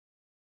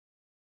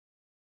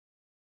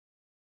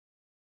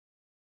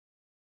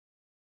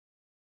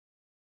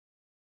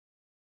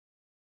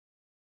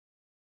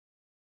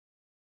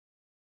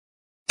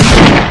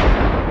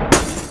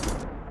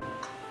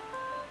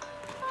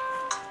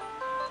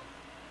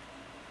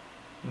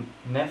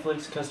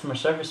Netflix customer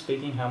service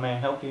speaking. How may I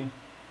help you?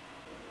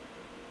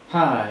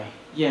 Hi,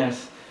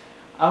 yes.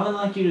 I would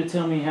like you to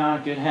tell me how I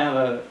could have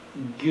a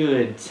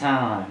good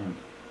time.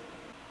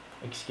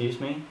 Excuse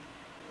me?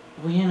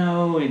 Well, you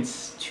know,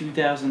 it's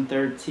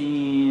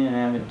 2013 and I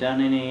haven't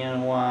done any in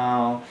a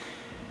while.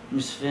 I'm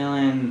just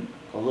feeling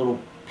a little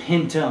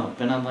pent up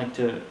and I'd like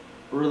to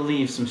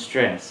relieve some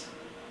stress.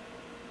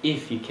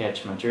 If you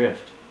catch my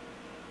drift.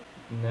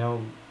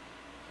 No,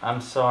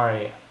 I'm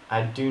sorry.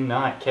 I do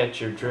not catch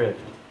your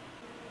drift.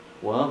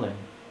 Well then.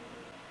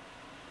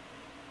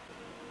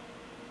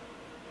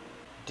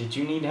 Did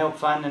you need help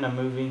finding a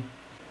movie?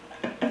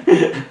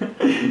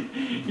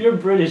 Your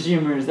British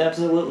humor is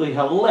absolutely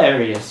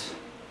hilarious.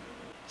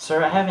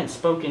 Sir, I haven't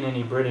spoken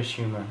any British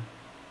humor.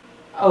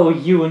 Oh,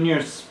 you and your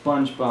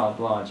SpongeBob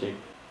logic.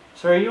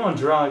 Sir, are you on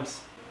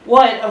drugs?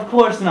 What? Of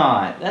course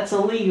not. That's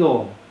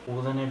illegal.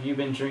 Well, then have you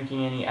been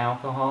drinking any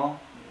alcohol?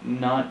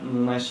 Not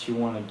unless you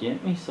want to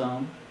get me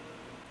some.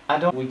 I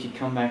don't. We could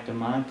come back to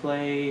my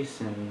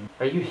place and...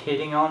 Are you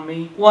hitting on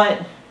me?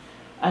 What?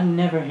 I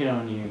never hit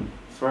on you,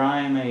 for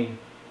I am a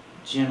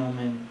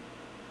gentleman,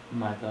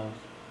 my love.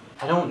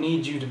 I don't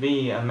need you to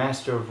be a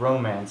master of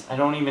romance. I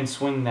don't even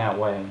swing that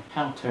way.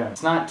 How terrible.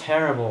 It's not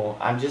terrible.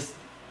 I'm just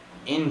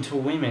into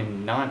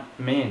women, not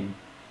men.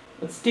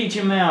 Let's teach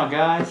him now,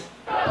 guys.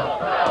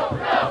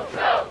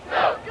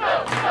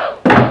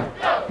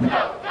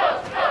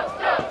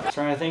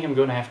 Sir, I think I'm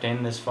going to have to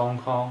end this phone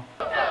call.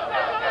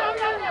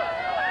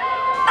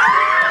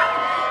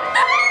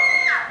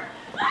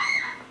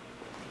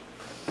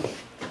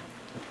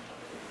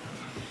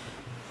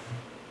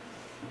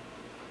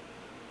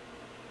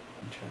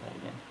 Try that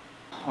again.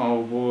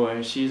 Oh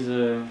boy, she's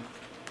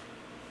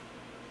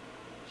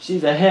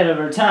ahead of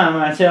her time,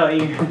 I tell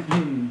you.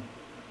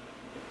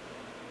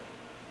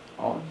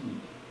 Oh,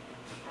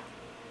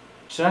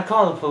 should I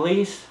call the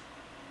police?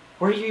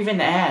 Where are you even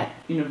at?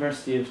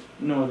 University of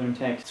Northern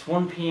Texas. It's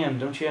 1 p.m.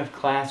 Don't you have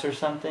class or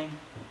something?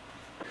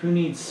 Who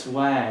needs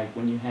swag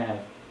when you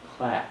have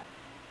class?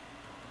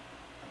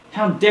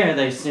 How dare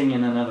they sing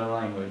in another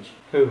language?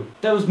 Who?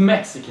 Those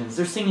Mexicans,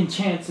 they're singing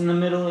chants in the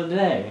middle of the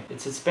day.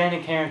 It's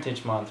Hispanic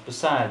Heritage Month.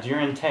 Besides,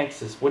 you're in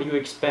Texas. What do you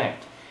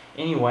expect?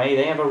 Anyway,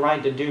 they have a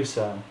right to do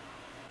so.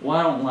 Well,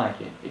 I don't like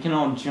it. It can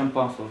all jump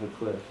off of a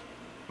cliff.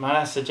 Might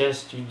I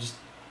suggest you just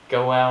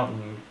go out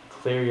and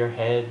clear your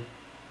head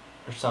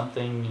or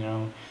something, you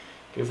know,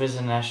 go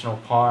visit a national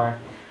park,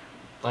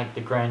 like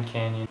the Grand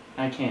Canyon.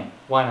 I can't.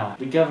 Why not?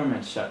 The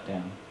government's shut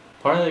down.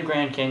 Part of the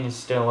Grand Canyon's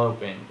still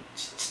open.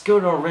 Just go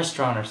to a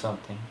restaurant or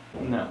something.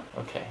 No.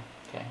 Okay.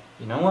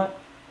 You know what?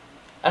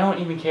 I don't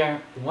even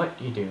care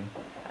what you do.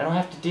 I don't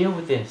have to deal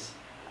with this.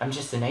 I'm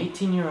just an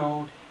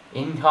 18-year-old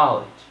in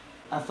college.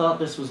 I thought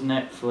this was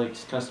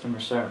Netflix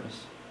customer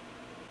service.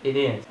 It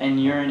is.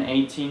 And you're an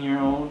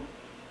 18-year-old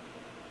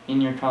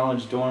in your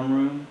college dorm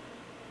room?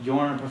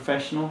 You're a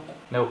professional?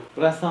 Nope.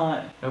 But I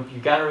thought... Nope, you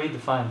gotta read the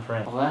fine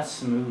print. Oh, that's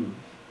smooth.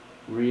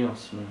 Real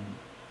smooth.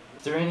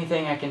 Is there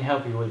anything I can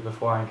help you with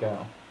before I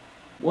go?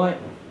 What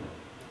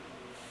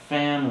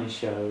family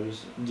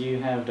shows do you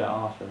have to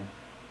offer?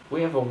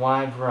 We have a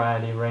wide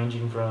variety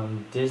ranging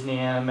from Disney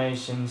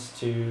animations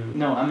to...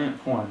 No, I meant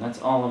porn.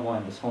 That's all I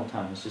wanted this whole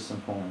time. It's just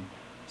some porn.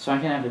 So I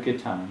can have a good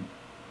time.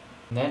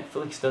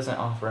 Netflix doesn't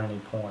offer any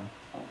porn.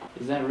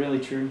 Is that really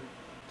true?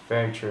 It's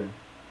very true.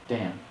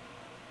 Damn.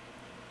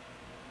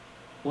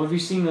 Well, have you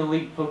seen the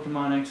leaked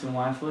Pokemon X and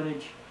Y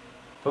footage?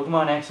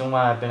 Pokemon X and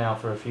Y have been out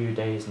for a few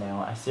days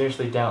now. I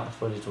seriously doubt the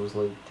footage was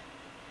leaked.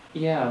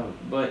 Yeah,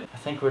 but... I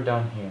think we're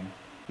done here.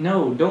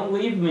 No, don't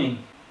leave me.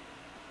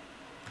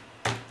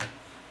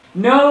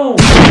 No!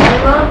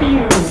 I love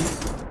you!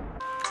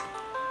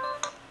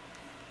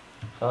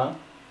 Hello?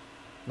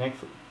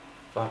 Netflix.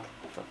 Fuck.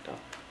 I fucked up.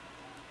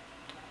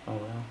 Oh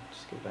well,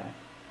 just go back.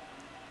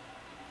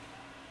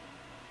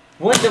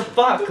 What the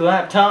fuck,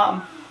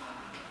 laptop?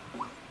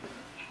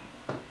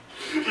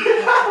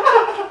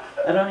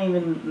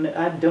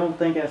 I don't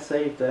think I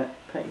saved that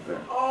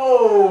paper.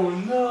 Oh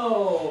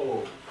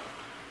no!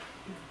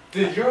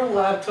 Did your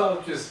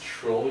laptop just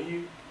troll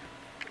you?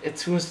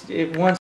 It wants